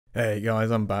Hey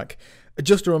guys, I'm back.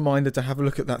 Just a reminder to have a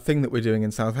look at that thing that we're doing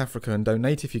in South Africa and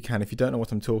donate if you can. If you don't know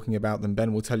what I'm talking about, then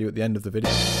Ben will tell you at the end of the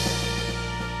video.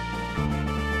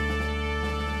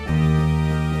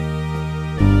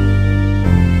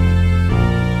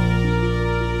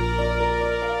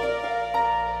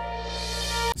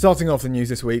 Starting off the news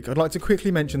this week, I'd like to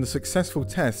quickly mention the successful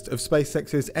test of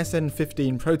SpaceX's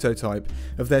SN15 prototype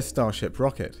of their Starship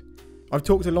rocket. I've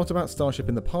talked a lot about Starship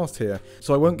in the past here,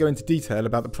 so I won't go into detail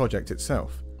about the project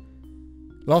itself.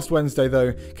 Last Wednesday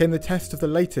though, came the test of the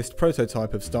latest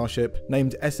prototype of Starship,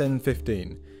 named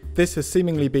SN15. This has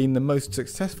seemingly been the most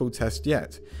successful test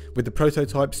yet, with the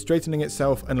prototype straightening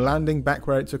itself and landing back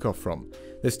where it took off from,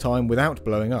 this time without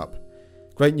blowing up.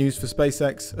 Great news for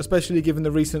SpaceX, especially given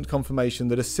the recent confirmation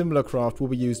that a similar craft will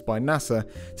be used by NASA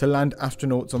to land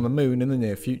astronauts on the moon in the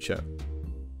near future.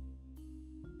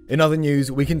 In other news,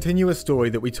 we continue a story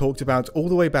that we talked about all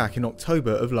the way back in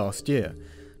October of last year,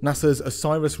 NASA's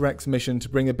OsirisRex mission to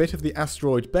bring a bit of the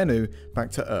asteroid Bennu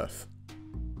back to Earth.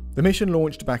 The mission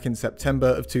launched back in September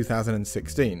of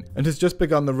 2016, and has just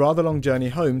begun the rather long journey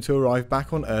home to arrive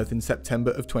back on Earth in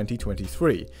September of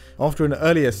 2023, after an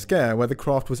earlier scare where the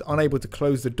craft was unable to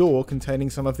close the door containing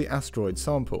some of the asteroid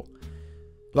sample.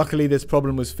 Luckily this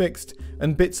problem was fixed,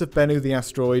 and bits of Bennu the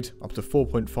asteroid, up to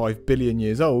 4.5 billion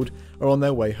years old, are on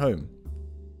their way home.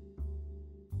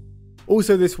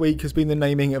 Also this week has been the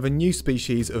naming of a new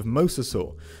species of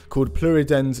Mosasaur, called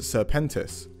Pluridens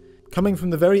serpentis. Coming from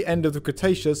the very end of the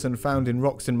Cretaceous and found in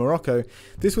rocks in Morocco,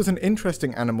 this was an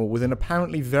interesting animal with an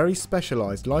apparently very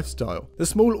specialised lifestyle. The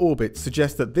small orbits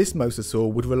suggest that this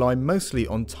mosasaur would rely mostly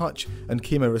on touch and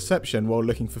chemoreception while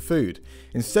looking for food,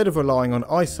 instead of relying on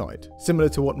eyesight, similar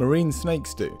to what marine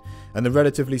snakes do, and the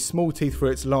relatively small teeth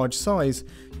for its large size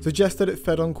suggest that it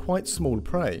fed on quite small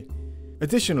prey.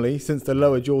 Additionally, since the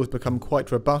lower jaws become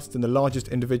quite robust in the largest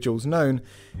individuals known,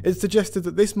 it's suggested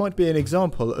that this might be an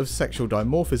example of sexual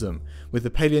dimorphism, with the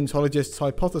paleontologists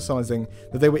hypothesizing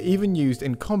that they were even used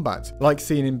in combat, like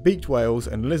seen in beaked whales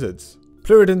and lizards.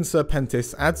 Pluridens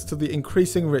serpentis adds to the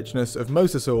increasing richness of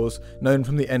mosasaurs known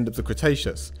from the end of the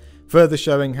Cretaceous, further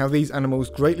showing how these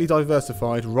animals greatly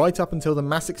diversified right up until the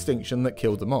mass extinction that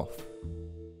killed them off.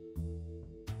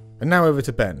 And now over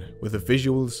to Ben, with a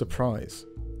visual surprise.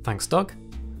 Thanks, Doug.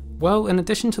 Well, in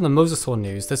addition to the Mosasaur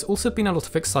news, there's also been a lot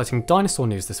of exciting dinosaur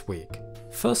news this week.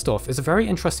 First off is a very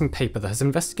interesting paper that has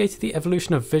investigated the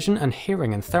evolution of vision and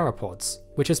hearing in theropods,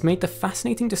 which has made the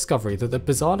fascinating discovery that the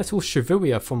bizarre little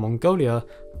Shivuia from Mongolia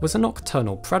was a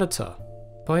nocturnal predator.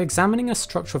 By examining a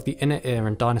structure of the inner ear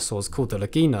in dinosaurs called the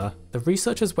lagina, the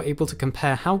researchers were able to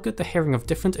compare how good the hearing of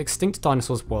different extinct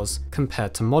dinosaurs was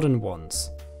compared to modern ones.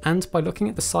 And by looking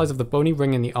at the size of the bony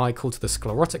ring in the eye called the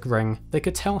sclerotic ring, they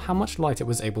could tell how much light it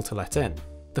was able to let in.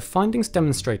 The findings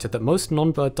demonstrated that most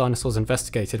non-bird dinosaurs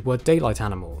investigated were daylight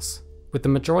animals, with the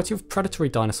majority of predatory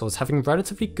dinosaurs having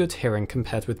relatively good hearing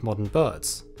compared with modern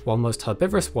birds, while most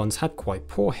herbivorous ones had quite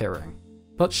poor hearing.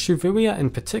 But Shivuia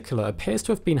in particular appears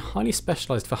to have been highly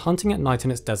specialised for hunting at night in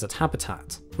its desert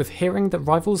habitat, with hearing that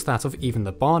rivals that of even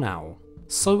the barn owl.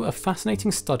 So a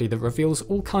fascinating study that reveals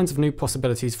all kinds of new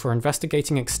possibilities for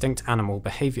investigating extinct animal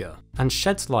behaviour, and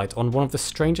sheds light on one of the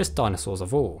strangest dinosaurs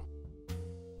of all.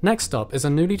 Next up is a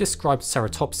newly described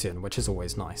ceratopsian, which is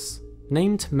always nice.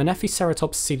 Named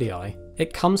Menephiceratops sealii,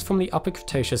 it comes from the Upper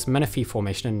Cretaceous Menifee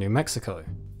Formation in New Mexico,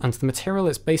 and the material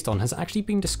it's based on has actually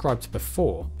been described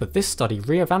before, but this study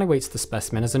re-evaluates the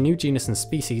specimen as a new genus and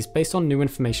species based on new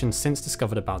information since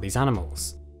discovered about these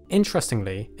animals.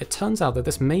 Interestingly, it turns out that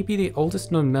this may be the oldest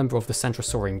known member of the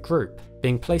Centrosaurian group,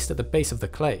 being placed at the base of the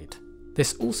clade.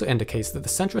 This also indicates that the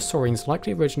Centrosaurians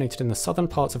likely originated in the southern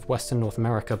parts of western North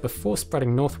America before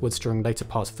spreading northwards during later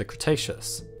parts of the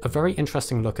Cretaceous, a very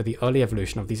interesting look at the early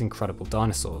evolution of these incredible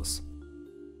dinosaurs.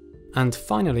 And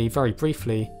finally, very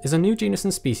briefly, is a new genus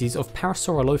and species of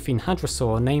Parasaurolophine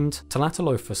hadrosaur named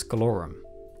Telatolophus gallorum.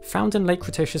 Found in late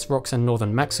Cretaceous rocks in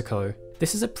northern Mexico,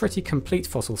 this is a pretty complete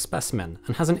fossil specimen,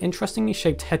 and has an interestingly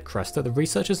shaped head crest that the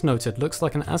researchers noted looks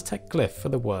like an Aztec glyph for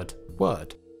the word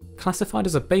 "word". Classified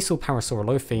as a basal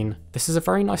parasaurolophine, this is a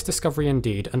very nice discovery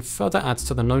indeed, and further adds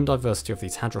to the known diversity of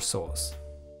these hadrosaurs.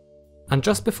 And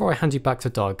just before I hand you back to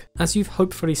Doug, as you've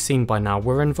hopefully seen by now,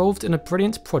 we're involved in a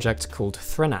brilliant project called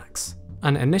Thunax,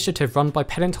 an initiative run by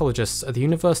paleontologists at the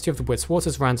University of the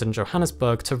Witwatersrand in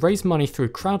Johannesburg to raise money through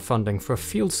crowdfunding for a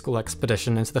field school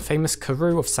expedition into the famous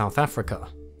Karoo of South Africa.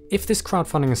 If this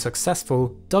crowdfunding is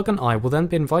successful, Doug and I will then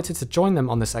be invited to join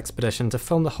them on this expedition to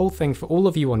film the whole thing for all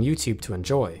of you on YouTube to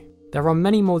enjoy. There are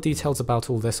many more details about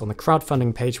all this on the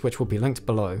crowdfunding page, which will be linked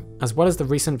below, as well as the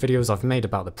recent videos I've made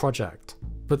about the project.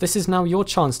 But this is now your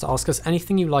chance to ask us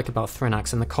anything you like about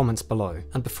Thunax in the comments below,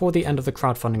 and before the end of the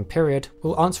crowdfunding period,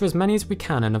 we'll answer as many as we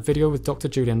can in a video with Dr.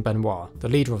 Julian Benoit, the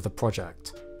leader of the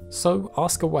project. So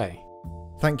ask away.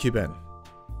 Thank you, Ben.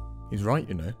 He's right,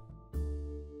 you know.